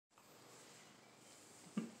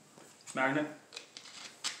Magnet.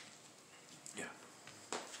 Yeah.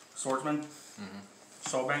 Swordsman.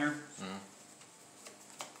 Soulbanger.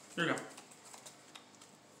 Here you go.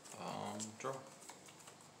 Draw.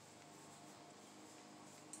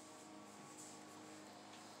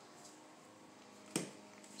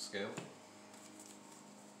 Scale.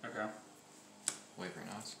 Okay. Wavering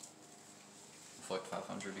Eyes. Reflect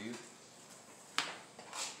 500 to you.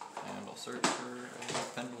 And I'll search for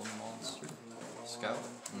a Pendulum Monster. Scout.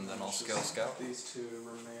 And then I'll scale Scout. These two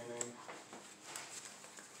remaining.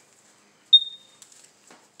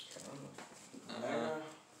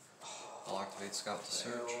 I'll activate Scout to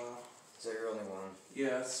search. Is that your only one?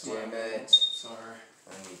 Yes. Damn it. Sorry.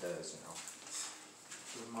 I need those now.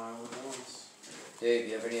 Those are my only ones. Dave,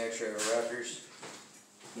 you have any extra raptors?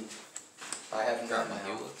 I have Grab none my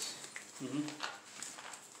now. Helix.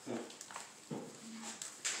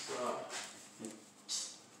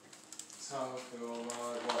 So how I feel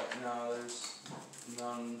about it. What? No, there's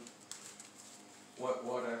none.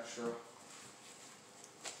 What extra?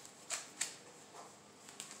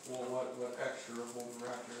 Well, what extra Wolven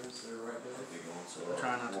Raptor is there right there?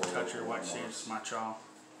 Try not to touch your white seeds, my child.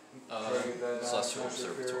 Celestial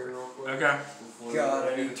Observatory. Okay.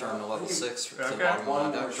 God, I need Turn to level 6 to the Okay. bottom of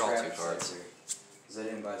one my more deck, draw 2 scrap cards. sector, because I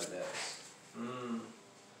didn't buy the decks.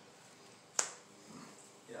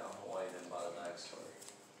 Yeah, Hawaii didn't buy the backstory.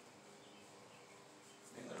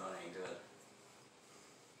 I mean, they're not any good.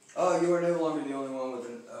 Oh, you are no longer the only one with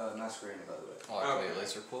a Masquerade, by the way. I'll activate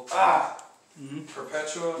Laser Quill. Ah!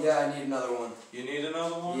 Perpetua? Yeah, I need another one. You need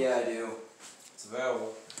another one? Yeah, I do. It's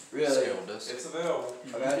available. Really? Scale Disc. It's available.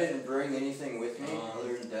 I mean, I didn't bring anything with me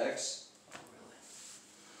other than decks.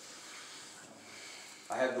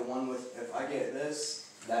 I have the one with, if I get this,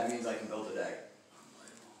 that means I can build a deck.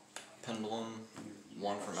 Pendulum.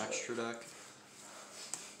 1 from extra deck.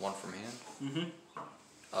 1 from hand.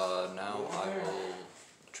 Now I will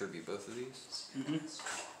tribute both of these.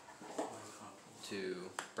 To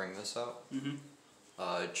bring this out.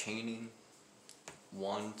 Chaining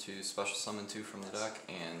 1 to special summon 2 from the deck,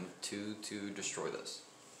 and 2 to destroy this.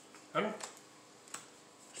 Okay.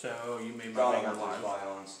 So you made my God, banger I want live. those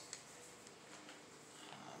Violins.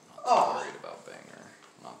 I'm not too worried about Banger,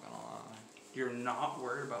 I'm not gonna lie. You're not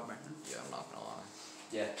worried about banger? Yeah, I'm not gonna lie.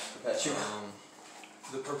 Yeah, Perpetua.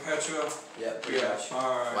 The Perpetua? Yeah, pretty much.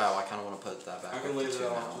 Alright. Wow, I kinda wanna put that back I up can to leave 2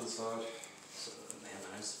 that now. off to the side. So, man,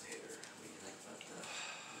 Emancipator. What do you think about the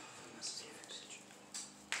Emancipator?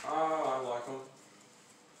 I like them.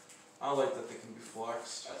 I like that they can be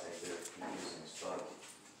flexed. I think they're confusing as fuck.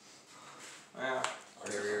 Yeah.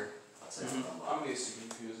 Barrier. I'd say I'm used to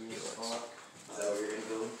confusing as Helix. fuck. Is that what you're gonna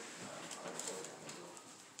build?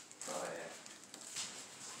 Oh, yeah.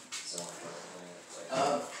 So,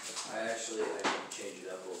 like, I actually, I need to change it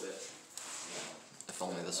up a little bit. If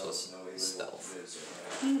only this was stealth.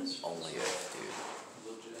 Only if,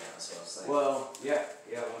 dude. yeah, so I was thinking. Well, yeah,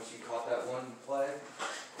 once you caught that one play,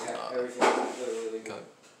 everything literally legal. Cut.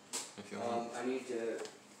 If you want. I need to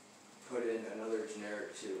put in another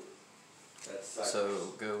generic too. That's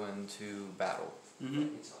So go into battle. for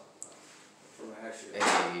my extra.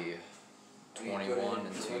 A 21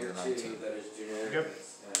 into your 19. That is generic. Yep.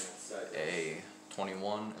 And it's cycles. A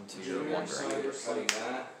 21 into your Generic 1 grand. So you're cutting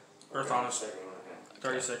that. Earth Honest. Second one, okay.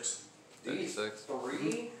 36. These 36.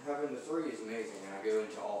 three, having the 3 is amazing, and I go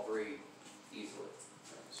into all 3 easily.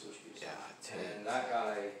 Yeah, And that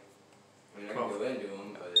guy, I mean, I can go into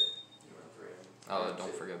him, but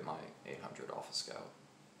don't forget my 800 off a scout.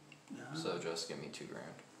 So just give me 2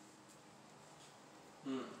 grand.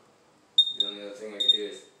 the only other thing I can do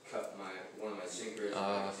is cut one of my synchros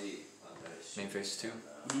and Z. Main phase 2.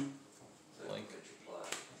 Link.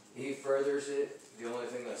 He furthers it. The only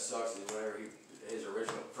thing that sucks is whenever his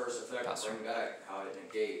original first effect Pass bring back how it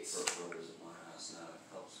negates. For is at my house now, it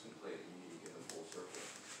helps complete, you need to give a full circle.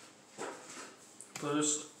 Plus.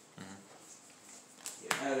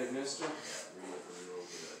 Add Ignister? Yeah, real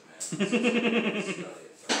good, man.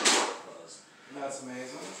 That's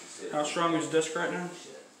amazing. How strong is disc right now?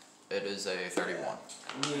 It is a 31.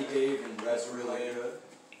 Me, Dave, and That's Red really playing. good.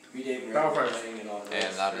 Me, Dave, and Battle Red were Price. playing on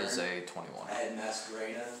And that Red's is turn. a 21. I had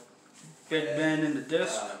Masquerade. Big Ben into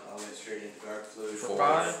disc. I went straight into Dark Fluid. For 4.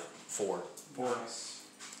 5. 4. 4. Nice.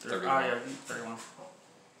 31. Oh yeah, 31.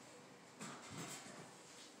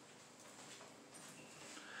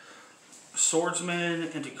 Swordsman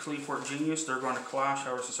into Qliphort Genius. They're going to clash.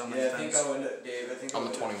 However, so many Yeah, I think things. I went up, Dave. I think I'm I a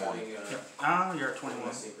went 21. Up cutting, Yep. Ah, you're at one of my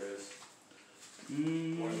 21. synchros.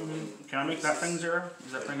 Can I make that thing 0?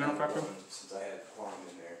 Is that thing going to affect him? Since I had Quantum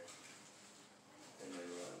in there. And then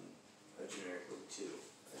run a generic with 2.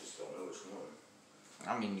 I just don't know which one.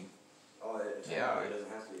 I mean, Oh, it Yeah. It doesn't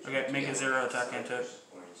have to be. Okay, make a 0 attack into it.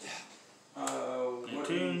 Wouldn't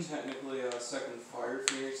Tune. technically a second fire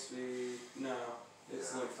phoenix be? No,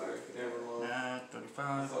 it's like fire never mind.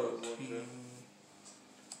 35, thought it was 15,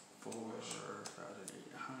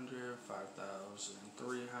 4,800,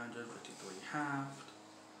 5,300, 53 halved.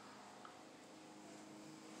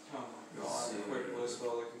 Oh my god, quick blue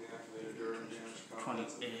spell that can be activated during damage combat.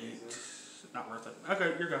 28. Not worth it.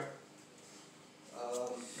 Okay, you're go.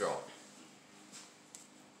 Draw.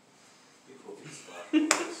 People be spot.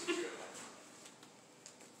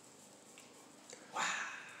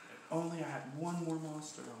 Only I had one more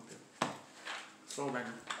monster on there.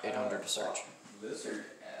 Soulbringer. 800 to search. Lizard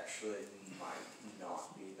actually might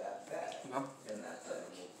not be that bad Nope. in that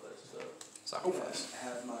animal list. So Sacrifice.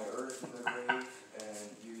 have my earth in the grave and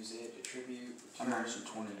use it to tribute. I'm actually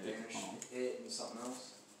 28. Damage Hold on. it and something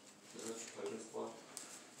else. Is that your focus block?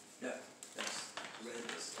 No, that's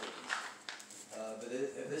religious tokens. But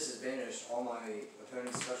if this is banished, all my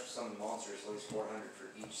opponent's special summon monsters lose 400 for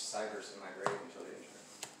each Cybers in my grave until the end of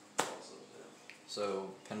turn. Also, So,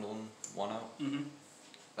 Pendulum 1-0. Mm-hmm.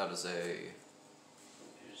 That is a You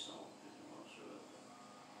just don't monster with it.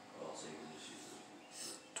 Or else you can just use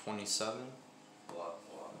it. 27. what?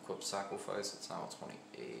 Equip Sacrifice. It's now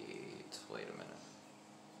 28. Wait a minute.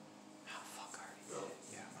 How the fuck are you? Really?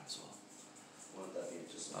 Yeah, might as well. Wouldn't that be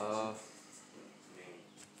just Uh,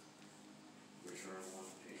 return one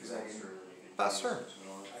Because I can- Fast turn. I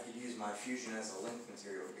could use my fusion as a link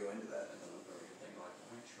material to go into that.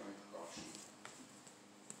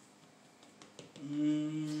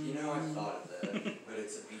 You know, I thought of that, but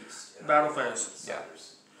it's a beast. and I Battle thought phase. of the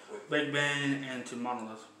Cybers. With- Big Ben into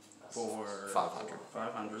Monolith for 500.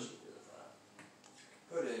 500.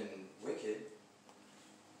 Put in Wicked.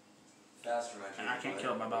 Faster my And I can't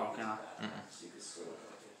kill it by battle, can I? Mm-mm. So you could still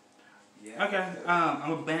yeah. Okay, I'm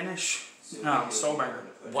gonna banish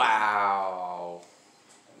Soulbringer. Wow.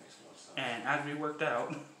 And as we worked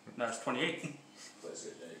out, that's 28.